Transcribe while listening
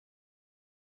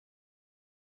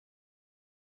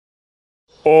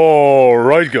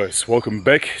Alright guys, welcome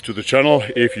back to the channel.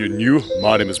 If you're new,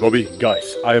 my name is Bobby.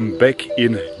 Guys, I am back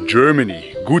in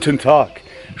Germany. Guten Tag,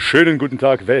 schönen guten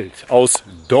Tag Welt aus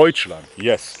Deutschland.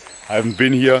 Yes, I haven't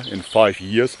been here in 5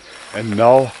 years and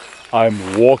now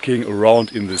I'm walking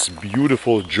around in this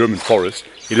beautiful German forest.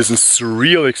 It is a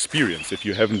surreal experience if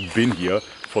you haven't been here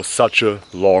for such a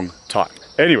long time.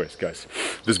 Anyways guys,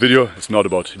 this video is not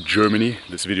about Germany,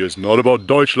 this video is not about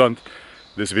Deutschland,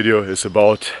 this video is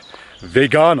about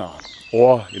Vegana,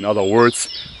 or in other words,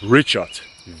 Richard,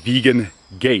 vegan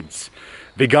gains,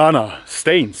 Vegana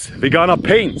Stains, Vegana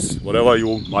pains, whatever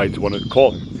you might want to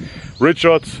call him.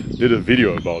 Richard did a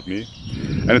video about me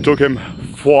and it took him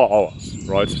 4 hours,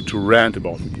 right, to rant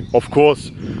about me. Of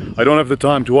course, I don't have the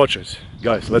time to watch it.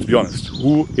 Guys, let's be honest,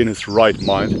 who in his right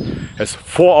mind has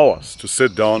 4 hours to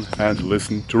sit down and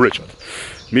listen to Richard?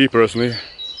 Me personally,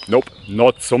 nope,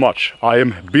 not so much. I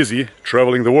am busy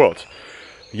traveling the world.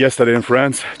 Yesterday in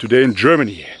France, today in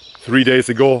Germany, 3 days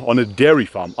ago on a dairy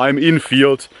farm. I'm in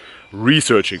field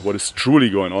researching what is truly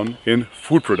going on in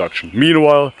food production.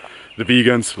 Meanwhile, the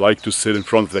vegans like to sit in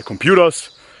front of their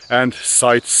computers and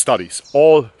cite studies.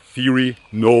 All theory,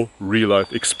 no real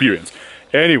life experience.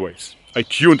 Anyways, I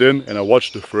tuned in and I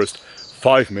watched the first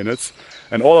 5 minutes,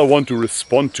 and all I want to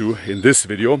respond to in this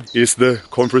video is the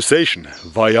conversation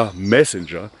via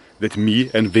Messenger that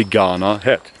me and Vegana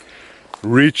had.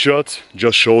 Richard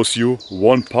just shows you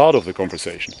one part of the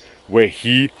conversation, where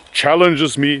he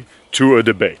challenges me to a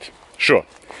debate. Sure,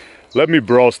 let me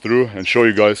browse through and show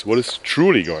you guys what is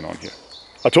truly going on here.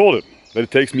 I told him that it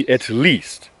takes me at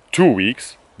least 2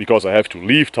 weeks, because I have to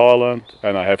leave Thailand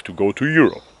and I have to go to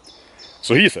Europe.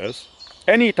 So he says,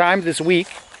 anytime this week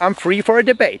I'm free for a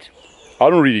debate. I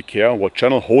don't really care what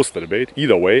channel hosts the debate,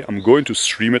 either way I'm going to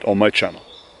stream it on my channel.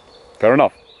 Fair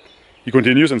enough. He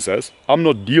continues and says, I'm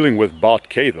not dealing with Bart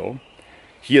K though.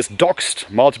 He has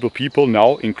doxed multiple people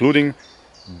now, including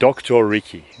Dr.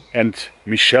 Ricky and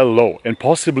Michelle Lowe and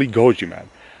possibly Goji Man.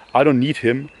 I don't need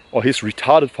him or his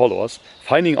retarded followers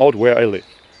finding out where I live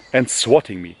and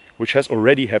swatting me, which has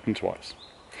already happened twice.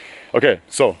 Okay,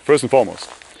 so first and foremost,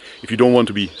 if you don't want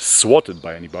to be swatted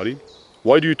by anybody,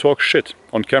 why do you talk shit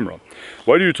on camera?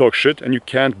 Why do you talk shit and you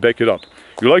can't back it up?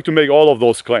 You like to make all of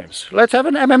those claims. Let's have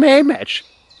an MMA match.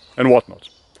 And whatnot.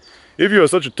 If you are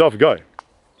such a tough guy,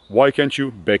 why can't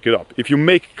you back it up? If you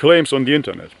make claims on the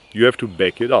internet, you have to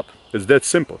back it up. It's that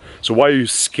simple. So why are you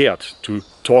scared to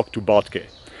talk to Bart K?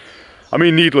 I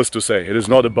mean, needless to say, it is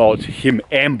not about him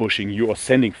ambushing you or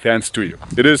sending fans to you.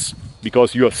 It is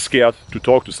because you are scared to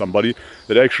talk to somebody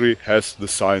that actually has the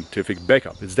scientific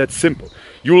backup. It's that simple.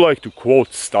 You like to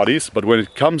quote studies, but when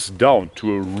it comes down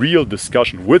to a real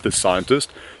discussion with a scientist,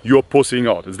 you're pussying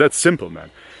out. It's that simple,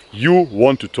 man. You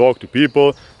want to talk to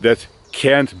people that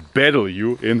can't battle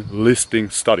you in listing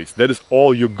studies. That is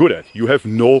all you're good at. You have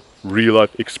no real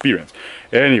life experience.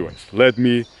 Anyways, let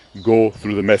me go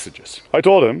through the messages. I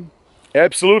told him,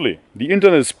 absolutely, the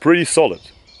internet is pretty solid.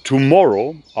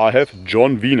 Tomorrow I have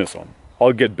John Venus on.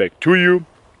 I'll get back to you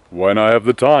when I have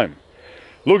the time.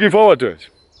 Looking forward to it.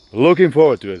 Looking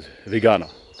forward to it,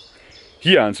 Vegana.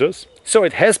 He answers, so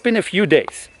it has been a few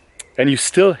days and you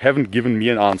still haven't given me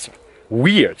an answer.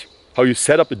 Weird how you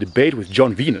set up a debate with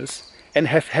John Venus and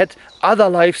have had other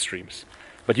live streams,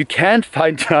 but you can't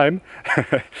find time,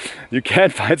 you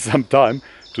can't find some time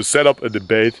to set up a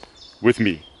debate with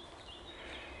me.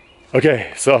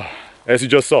 Okay, so as you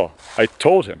just saw, I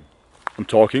told him I'm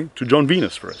talking to John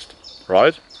Venus first,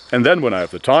 right? And then when I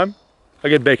have the time, I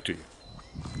get back to you.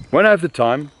 When I have the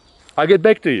time, I get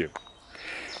back to you.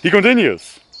 He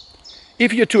continues,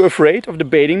 if you're too afraid of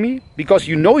debating me because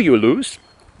you know you'll lose,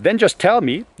 then just tell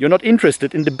me you're not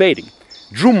interested in debating.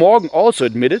 Drew Morgan also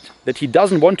admitted that he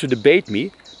doesn't want to debate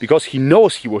me because he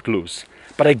knows he would lose.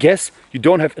 But I guess you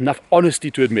don't have enough honesty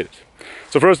to admit it.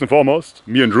 So first and foremost,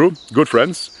 me and Drew, good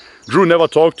friends. Drew never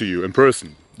talked to you in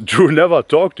person. Drew never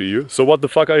talked to you, so what the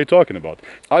fuck are you talking about?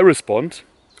 I respond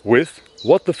with,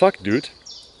 what the fuck, dude?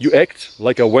 You act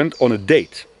like I went on a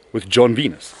date with John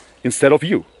Venus instead of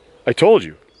you. I told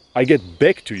you, I get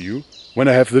back to you when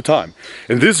I have the time.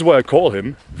 And this is why I call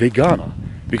him Vegana.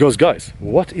 Because guys,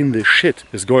 what in the shit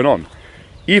is going on?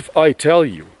 If I tell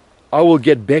you, I will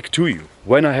get back to you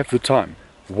when I have the time,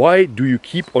 why do you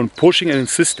keep on pushing and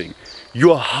insisting?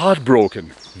 You are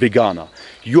heartbroken, Vegana.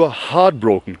 You are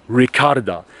heartbroken,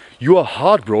 Ricarda. You are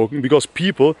heartbroken because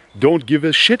people don't give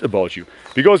a shit about you.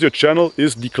 Because your channel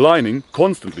is declining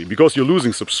constantly. Because you're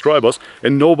losing subscribers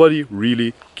and nobody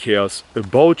really cares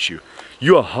about you.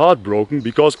 You are heartbroken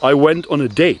because I went on a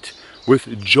date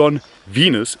with John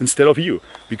Venus instead of you.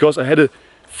 Because I had a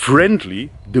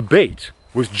friendly debate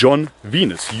with John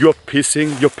Venus. You're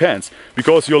pissing your pants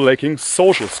because you're lacking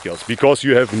social skills, because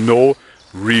you have no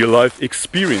real life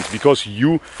experience, because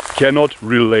you cannot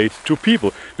relate to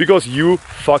people, because you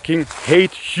fucking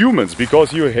hate humans,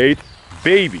 because you hate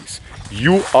babies.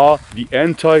 You are the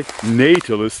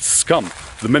anti-natalist scum,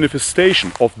 the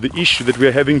manifestation of the issue that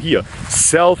we're having here.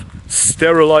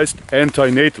 Self-sterilized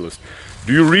anti-natalist.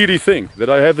 Do you really think that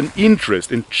I have an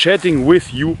interest in chatting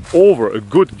with you over a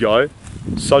good guy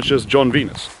such as John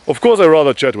Venus? Of course I'd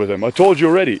rather chat with him. I told you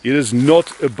already, it is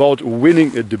not about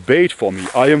winning a debate for me.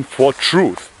 I am for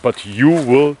truth. But you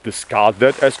will discard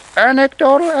that as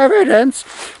anecdotal evidence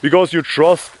because you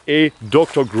trust a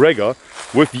Dr. Gregor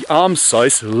with the arm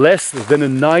size less than a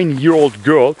 9-year-old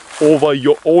girl over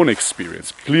your own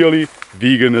experience. Clearly,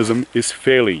 veganism is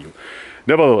failing you.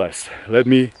 Nevertheless, let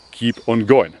me keep on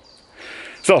going.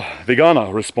 So,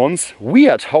 Vegana responds,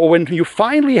 weird how when you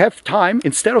finally have time,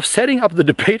 instead of setting up the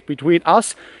debate between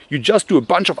us, you just do a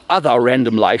bunch of other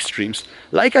random live streams.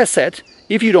 Like I said,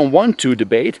 if you don't want to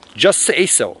debate, just say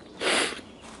so.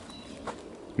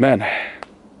 Man,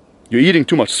 you're eating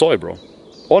too much soy, bro.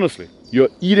 Honestly, you're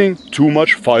eating too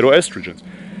much phytoestrogens.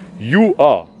 You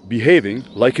are behaving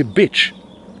like a bitch.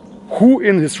 Who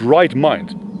in his right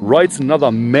mind writes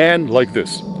another man like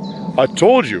this? I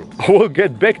told you, I will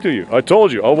get back to you. I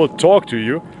told you, I will talk to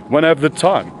you when I have the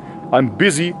time. I'm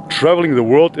busy traveling the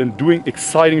world and doing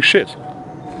exciting shit.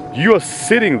 You are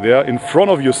sitting there in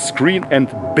front of your screen and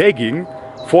begging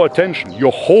for attention.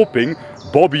 You're hoping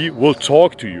Bobby will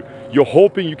talk to you. You're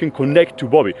hoping you can connect to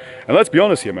Bobby. And let's be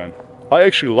honest here, man. I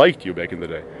actually liked you back in the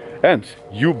day. And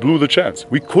you blew the chance.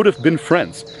 We could have been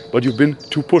friends, but you've been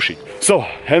too pushy. So,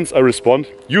 hence I respond,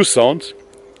 you sound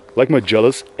like my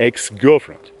jealous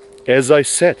ex-girlfriend. As I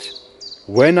said,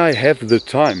 when I have the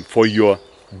time for your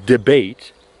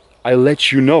debate, I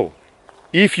let you know.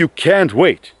 If you can't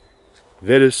wait,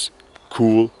 that is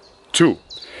cool too.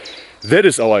 That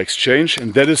is our exchange,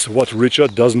 and that is what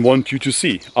Richard doesn't want you to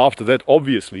see. After that,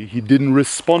 obviously, he didn't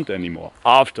respond anymore.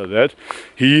 After that,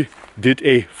 he did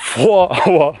a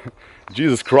 4-hour,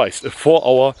 Jesus Christ, a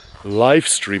 4-hour live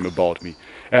stream about me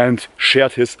and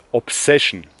shared his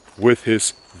obsession with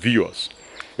his viewers.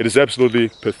 It is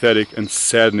absolutely pathetic and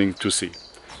saddening to see.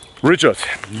 Richard,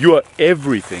 you are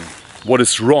everything what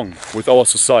is wrong with our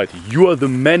society. You are the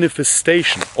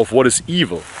manifestation of what is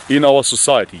evil in our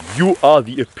society. You are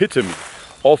the epitome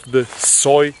of the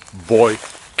soy boy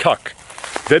cuck.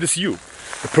 That is you,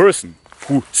 a person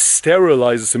who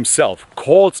sterilizes himself,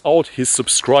 calls out his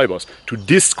subscribers to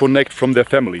disconnect from their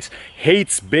families,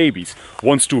 hates babies,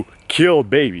 wants to kill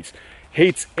babies,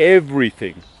 hates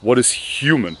everything what is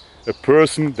human. A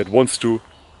person that wants to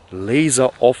laser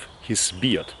off his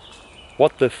beard.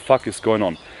 What the fuck is going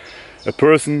on? A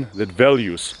person that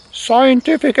values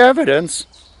scientific evidence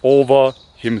over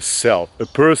himself. A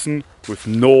person with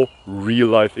no real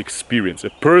life experience. A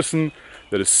person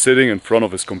that is sitting in front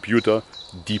of his computer,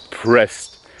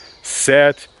 depressed,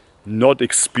 sad, not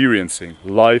experiencing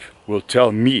life, will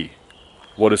tell me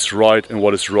what is right and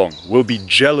what is wrong. Will be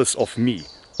jealous of me.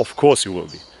 Of course you will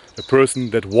be. A person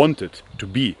that wanted to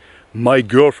be my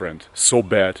girlfriend so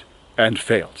bad and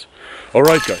failed.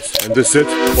 Alright guys, and that's it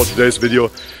for today's video.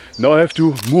 Now I have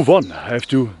to move on. I have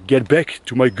to get back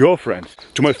to my girlfriend,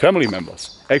 to my family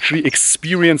members. Actually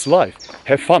experience life,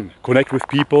 have fun, connect with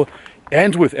people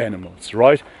and with animals,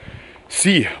 right?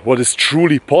 See what is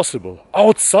truly possible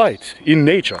outside in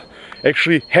nature.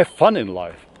 Actually have fun in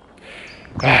life.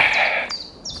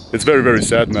 It's very, very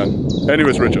sad, man.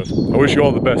 Anyways, Richard, I wish you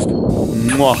all the best.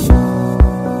 Mwah.